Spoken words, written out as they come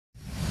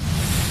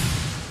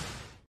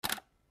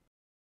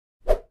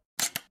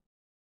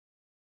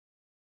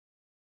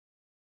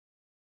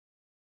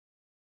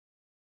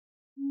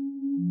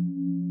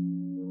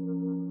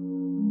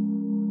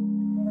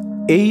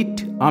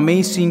8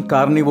 amazing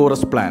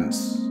carnivorous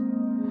plants.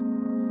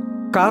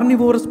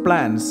 Carnivorous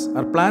plants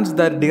are plants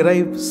that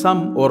derive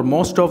some or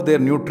most of their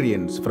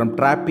nutrients from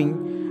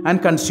trapping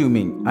and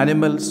consuming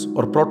animals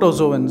or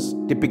protozoans,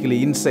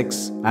 typically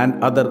insects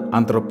and other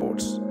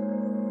arthropods.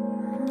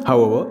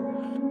 However,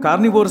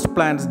 carnivorous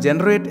plants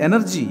generate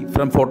energy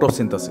from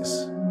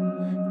photosynthesis.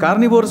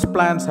 Carnivorous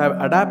plants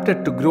have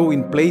adapted to grow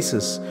in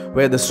places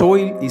where the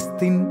soil is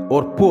thin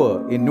or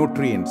poor in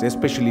nutrients,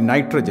 especially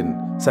nitrogen,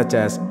 such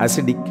as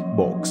acidic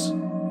bogs.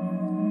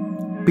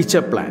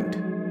 Pitcher plant.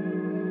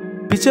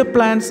 Pitcher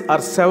plants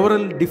are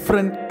several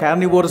different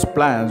carnivorous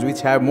plants which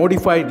have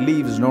modified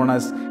leaves known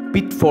as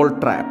pitfall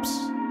traps,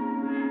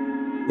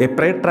 a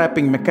prey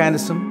trapping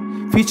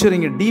mechanism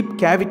featuring a deep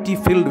cavity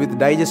filled with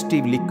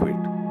digestive liquid.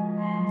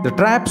 The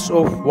traps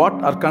of what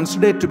are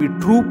considered to be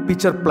true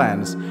pitcher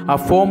plants are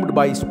formed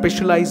by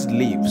specialized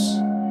leaves.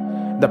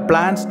 The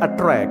plants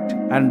attract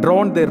and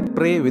drown their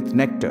prey with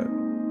nectar.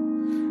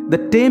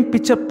 The term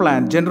pitcher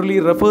plant generally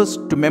refers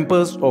to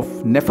members of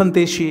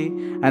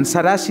Nepenthaceae and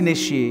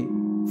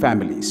Saracinaceae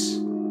families.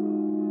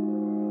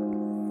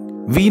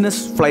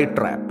 Venus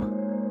flytrap.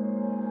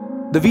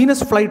 The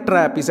Venus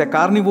flytrap is a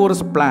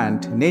carnivorous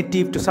plant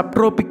native to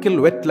subtropical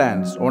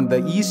wetlands on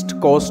the east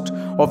coast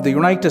of the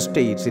United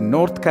States in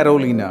North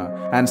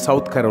Carolina and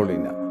South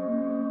Carolina.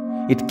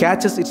 It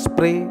catches its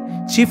prey,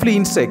 chiefly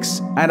insects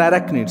and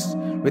arachnids,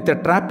 with a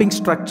trapping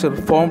structure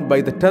formed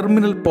by the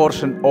terminal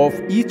portion of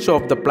each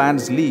of the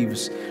plant's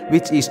leaves,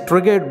 which is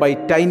triggered by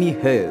tiny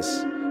hairs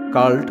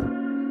called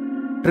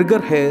trigger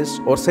hairs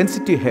or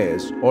sensitive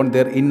hairs on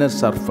their inner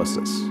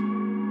surfaces.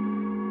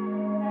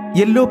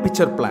 Yellow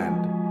pitcher plant.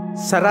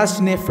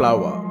 Saracinaceae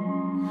flower.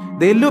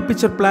 The yellow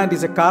pitcher plant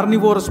is a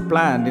carnivorous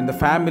plant in the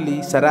family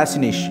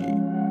Saracinaceae.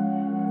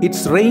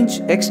 Its range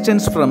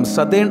extends from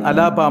southern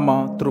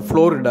Alabama through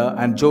Florida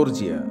and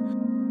Georgia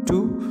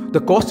to the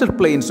coastal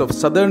plains of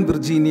southern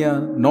Virginia,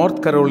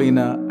 North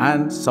Carolina,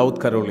 and South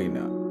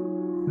Carolina.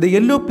 The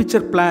yellow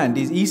pitcher plant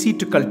is easy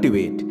to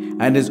cultivate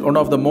and is one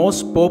of the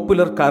most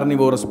popular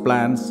carnivorous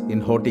plants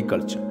in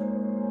horticulture.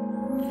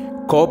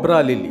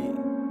 Cobra lily.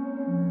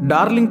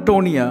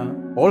 Darlingtonia,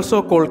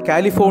 also called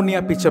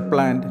California pitcher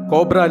plant,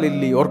 cobra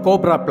lily or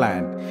cobra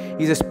plant,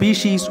 is a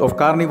species of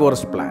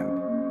carnivorous plant.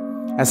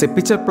 As a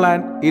pitcher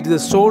plant, it is the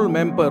sole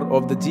member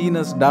of the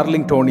genus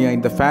Darlingtonia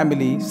in the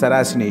family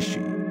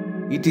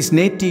Saracinaceae. It is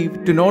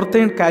native to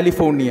northern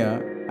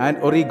California and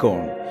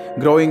Oregon,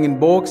 growing in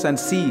bogs and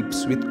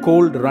seeps with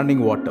cold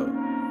running water.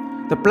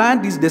 The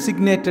plant is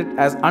designated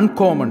as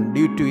uncommon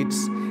due to its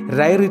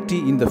rarity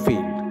in the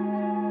field.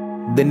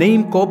 The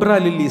name cobra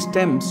lily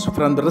stems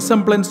from the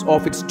resemblance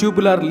of its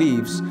tubular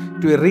leaves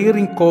to a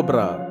rearing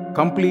cobra,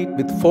 complete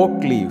with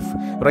forked leaf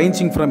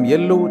ranging from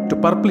yellow to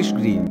purplish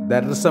green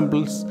that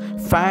resembles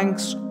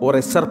fangs or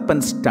a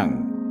serpent's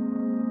tongue.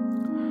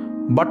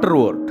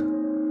 Butterwort.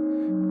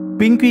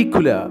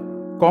 Pinguicula,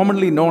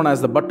 commonly known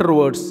as the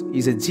butterworts,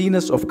 is a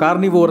genus of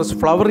carnivorous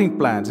flowering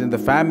plants in the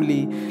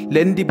family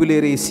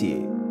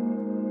Lendibularaceae.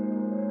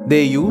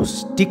 They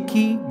use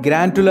sticky,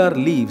 granular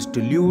leaves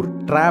to lure,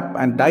 trap,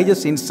 and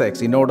digest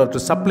insects in order to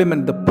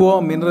supplement the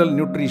poor mineral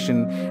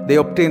nutrition they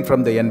obtain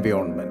from the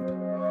environment.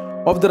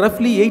 Of the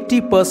roughly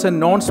 80%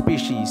 known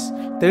species,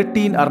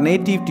 13 are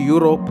native to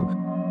Europe,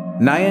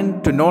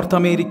 9 to North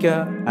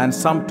America, and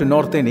some to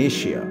Northern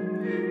Asia.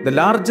 The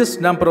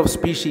largest number of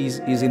species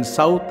is in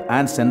South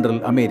and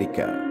Central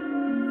America.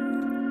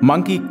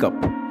 Monkey cup.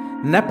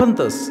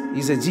 Nepenthes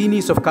is a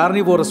genus of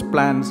carnivorous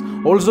plants,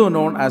 also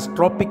known as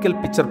tropical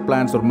pitcher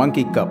plants or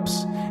monkey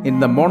cups, in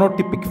the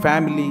monotypic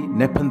family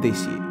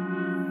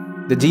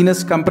Nepenthaceae. The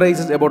genus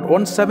comprises about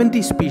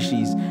 170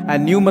 species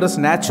and numerous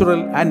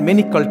natural and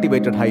many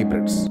cultivated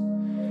hybrids.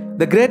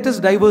 The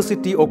greatest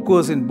diversity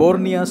occurs in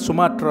Borneo,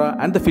 Sumatra,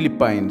 and the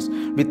Philippines,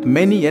 with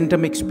many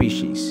endemic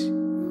species.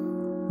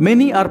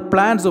 Many are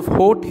plants of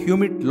hot,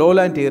 humid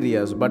lowland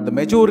areas, but the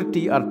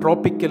majority are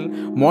tropical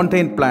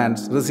montane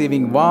plants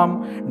receiving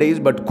warm days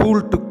but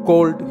cool to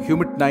cold,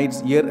 humid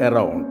nights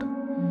year-round.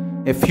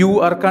 A few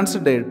are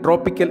considered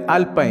tropical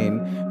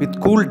alpine with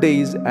cool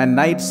days and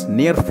nights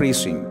near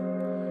freezing.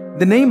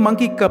 The name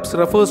monkey cups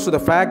refers to the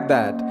fact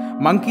that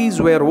monkeys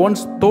were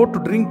once thought to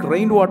drink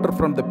rainwater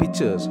from the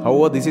pitchers.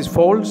 However, this is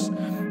false.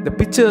 The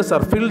pitchers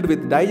are filled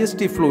with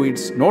digestive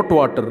fluids, not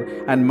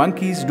water, and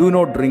monkeys do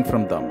not drink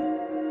from them.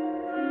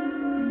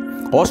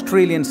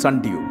 Australian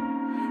sundew.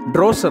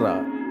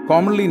 Drosera,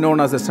 commonly known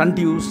as the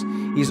sundews,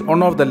 is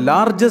one of the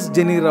largest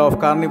genera of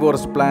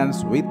carnivorous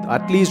plants with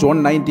at least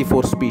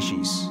 194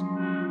 species.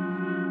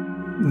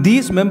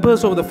 These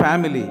members of the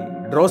family,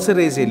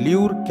 Droseraceae,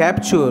 lure,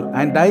 capture,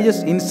 and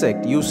digest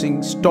insects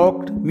using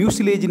stalked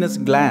mucilaginous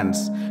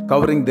glands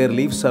covering their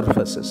leaf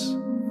surfaces.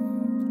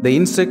 The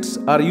insects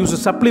are used to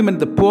supplement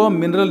the poor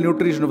mineral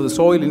nutrition of the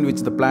soil in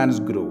which the plants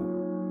grow.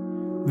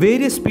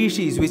 Various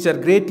species, which are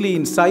greatly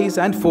in size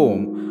and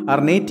form, are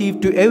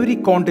native to every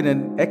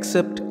continent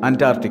except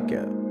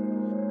Antarctica.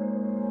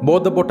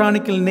 Both the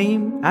botanical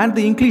name and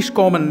the English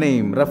common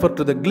name refer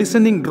to the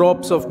glistening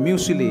drops of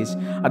mucilage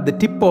at the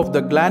tip of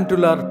the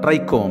glandular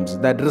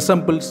trichomes that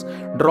resembles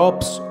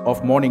drops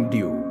of morning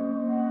dew.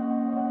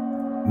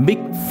 Big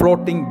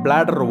floating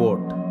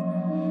bladderwort.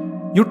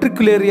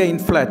 Utricularia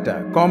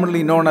inflata,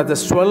 commonly known as the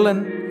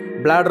swollen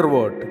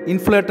bladderwort,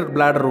 inflated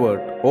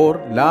bladderwort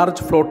or large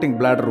floating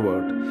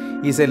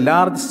bladderwort, is a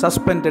large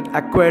suspended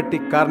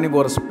aquatic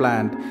carnivorous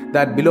plant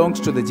that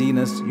belongs to the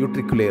genus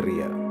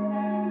Utricularia.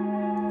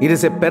 It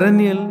is a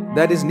perennial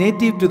that is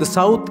native to the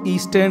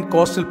southeastern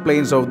coastal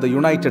plains of the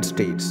United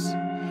States.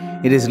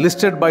 It is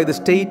listed by the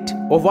state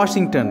of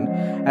Washington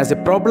as a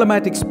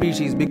problematic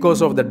species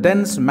because of the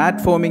dense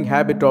mat-forming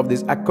habit of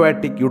this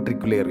aquatic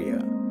Utricularia.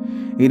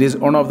 It is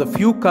one of the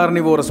few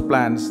carnivorous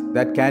plants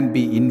that can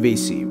be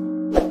invasive.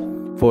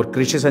 For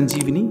Krishi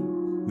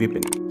Sanjeevani,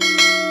 Vipin.